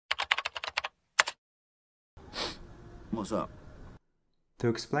What's up? To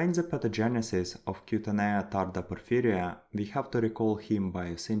explain the pathogenesis of Cutanea Tarda porphyria, we have to recall Heme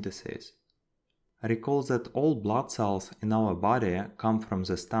biosynthesis. Recall that all blood cells in our body come from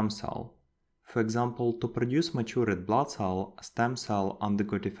the stem cell. For example, to produce mature red blood cell, stem cell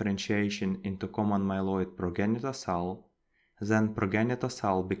undergo differentiation into common myeloid progenitor cell, then progenitor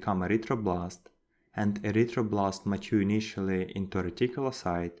cell become erythroblast, and erythroblast mature initially into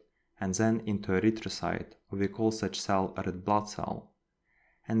reticulocyte and then into erythrocyte. We call such cell a red blood cell.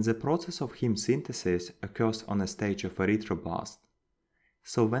 And the process of heme synthesis occurs on a stage of erythroblast.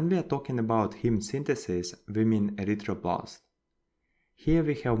 So when we are talking about heme synthesis, we mean erythroblast. Here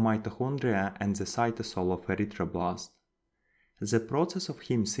we have mitochondria and the cytosol of erythroblast. The process of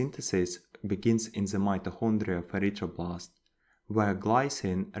heme synthesis begins in the mitochondria of erythroblast, where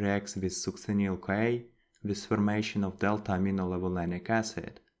glycine reacts with succinyl-CoA with formation of delta-aminolevulinic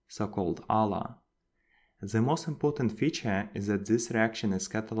acid, so-called ALA. The most important feature is that this reaction is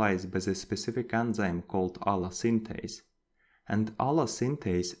catalyzed by the specific enzyme called ALA synthase, and ALA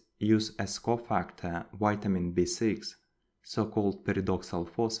synthase uses as cofactor vitamin B6, so-called pyridoxal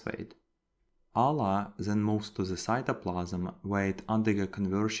phosphate. ALA then moves to the cytoplasm where it undergoes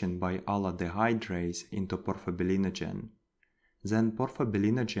conversion by ALA dehydrase into porphobilinogen. Then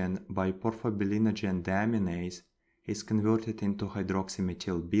porphobilinogen by porphobilinogen deaminase is converted into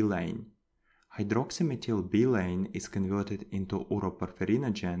hydroxymethylbilane. Hydroxymethylbilane is converted into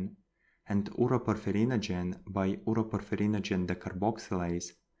uroporphyrinogen, and uroporphyrinogen by uroporphyrinogen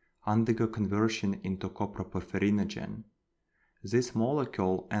decarboxylase undergo conversion into coproporphyrinogen. This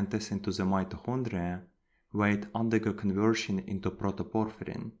molecule enters into the mitochondria, where it undergo conversion into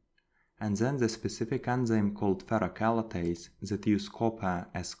protoporphyrin, and then the specific enzyme called ferrochelatase that uses copper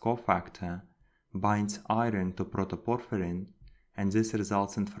as cofactor binds iron to protoporphyrin, and this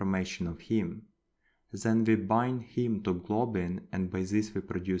results in formation of heme. Then we bind heme to globin, and by this we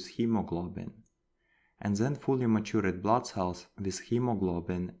produce hemoglobin. And then fully matured blood cells with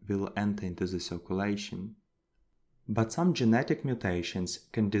hemoglobin will enter into the circulation. But some genetic mutations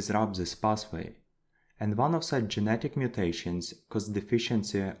can disrupt this pathway, and one of such genetic mutations causes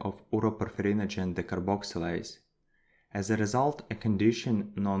deficiency of uroporphyrinogen decarboxylase. As a result, a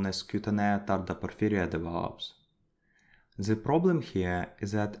condition known as Cutanea Tarda porphyria develops. The problem here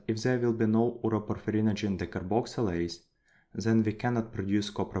is that if there will be no uroporphyrinogen decarboxylase, then we cannot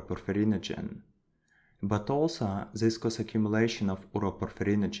produce coproporphyrinogen. But also, this causes accumulation of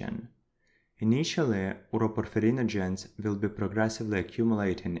uroporphyrinogen. Initially, uroporphyrinogens will be progressively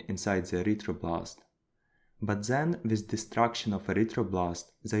accumulating inside the erythroblast. But then, with destruction of erythroblast,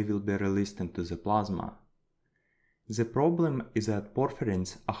 they will be released into the plasma. The problem is that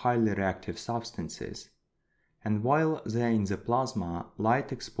porphyrins are highly reactive substances, and while they are in the plasma,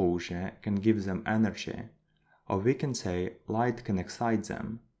 light exposure can give them energy, or we can say light can excite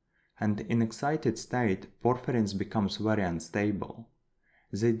them, and in excited state, porphyrins becomes very unstable.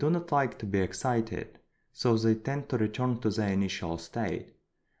 They do not like to be excited, so they tend to return to their initial state,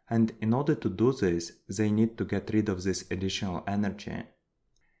 and in order to do this, they need to get rid of this additional energy.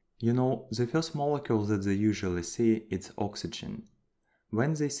 You know, the first molecule that they usually see is oxygen.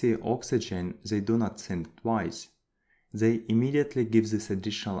 When they see oxygen, they do not think twice. They immediately give this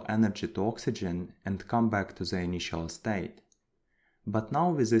additional energy to oxygen and come back to their initial state. But now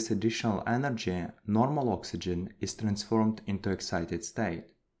with this additional energy, normal oxygen is transformed into excited state.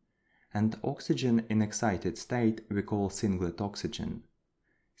 And oxygen in excited state we call singlet oxygen.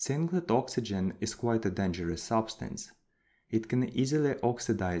 Singlet oxygen is quite a dangerous substance. It can easily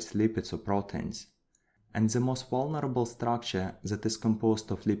oxidize lipids or proteins. And the most vulnerable structure that is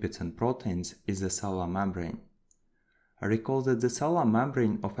composed of lipids and proteins is the cellular membrane. Recall that the cellular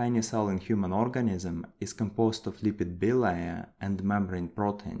membrane of any cell in human organism is composed of lipid bilayer and membrane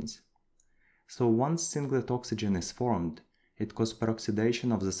proteins. So once singlet oxygen is formed, it causes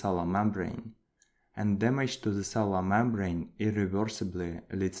peroxidation of the cellular membrane, and damage to the cellular membrane irreversibly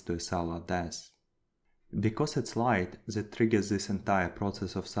leads to a cellular death. Because it's light that triggers this entire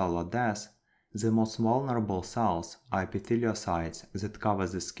process of cellular death, the most vulnerable cells are epitheliocytes that cover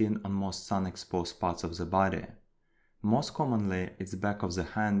the skin on most sun-exposed parts of the body. Most commonly, it's back of the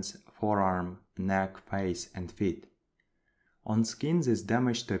hands, forearm, neck, face, and feet. On skin, this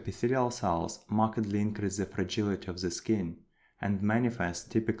damage to epithelial cells markedly increases the fragility of the skin and manifests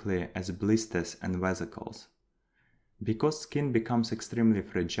typically as blisters and vesicles. Because skin becomes extremely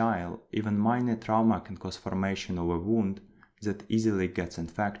fragile, even minor trauma can cause formation of a wound that easily gets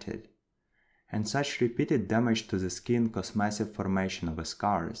infected. And such repeated damage to the skin causes massive formation of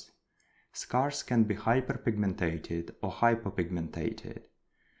scars. Scars can be hyperpigmentated or hypopigmentated.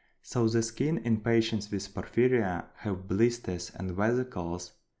 So the skin in patients with porphyria have blisters and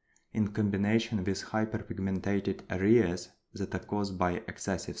vesicles in combination with hyperpigmented areas that are caused by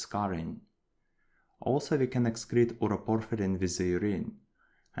excessive scarring. Also, we can excrete uroporphyrin with the urine,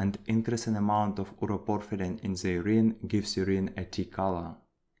 and increasing amount of uroporphyrin in the urine gives urine a tea color.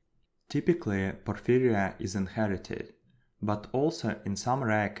 Typically, porphyria is inherited, but also in some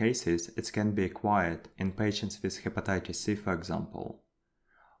rare cases it can be acquired in patients with hepatitis C, for example.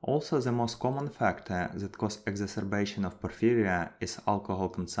 Also, the most common factor that causes exacerbation of porphyria is alcohol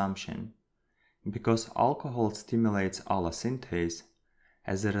consumption. Because alcohol stimulates ALA synthase,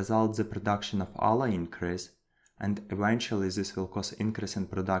 as a result the production of ALA increase, and eventually this will cause increase in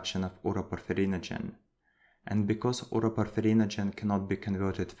production of uroporphyrinogen. And because uroporphyrinogen cannot be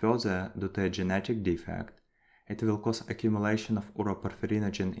converted further due to a genetic defect, it will cause accumulation of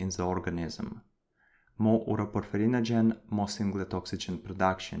uroporphyrinogen in the organism. More uroporphyrinogen, more singlet oxygen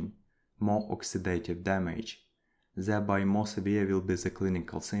production, more oxidative damage. Thereby more severe will be the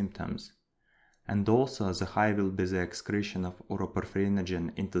clinical symptoms. And also the higher will be the excretion of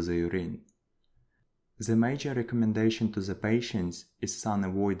uroporphyrinogen into the urine. The major recommendation to the patients is sun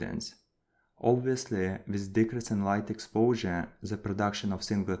avoidance. Obviously, with decrease in light exposure, the production of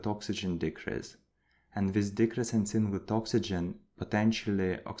singlet oxygen decreases. And with decrease in singlet oxygen,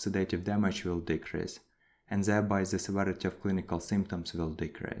 potentially oxidative damage will decrease, and thereby the severity of clinical symptoms will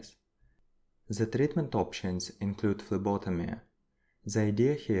decrease. The treatment options include phlebotomy. The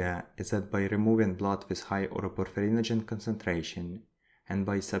idea here is that by removing blood with high uroporphyrinogen concentration and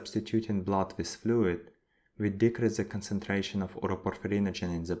by substituting blood with fluid, we decrease the concentration of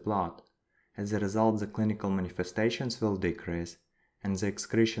uroporphyrinogen in the blood. As a result, the clinical manifestations will decrease and the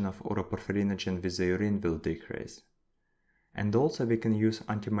excretion of uroporphyrinogen with the urine will decrease. And also we can use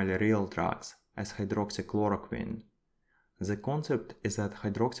antimalarial drugs as hydroxychloroquine. The concept is that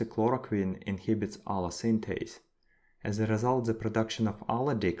hydroxychloroquine inhibits ALA synthase. As a result, the production of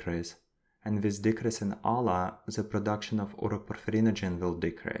ALA decreases, and with decrease in ALA, the production of uroporphyrinogen will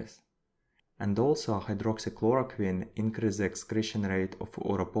decrease. And also hydroxychloroquine increases the excretion rate of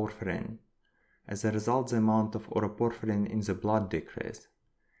uroporphyrin. As a result, the amount of uroporphyrin in the blood decreases.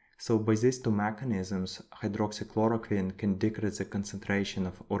 So by these two mechanisms, hydroxychloroquine can decrease the concentration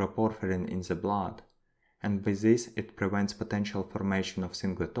of uroporphyrin in the blood, and by this it prevents potential formation of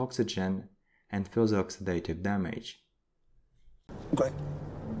singlet oxygen and further oxidative damage. Great.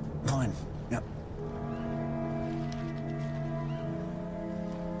 Fine. Yep.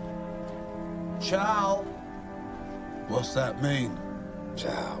 Ciao. What's that mean?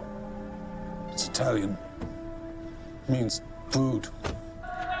 Ciao. It's Italian. It means food.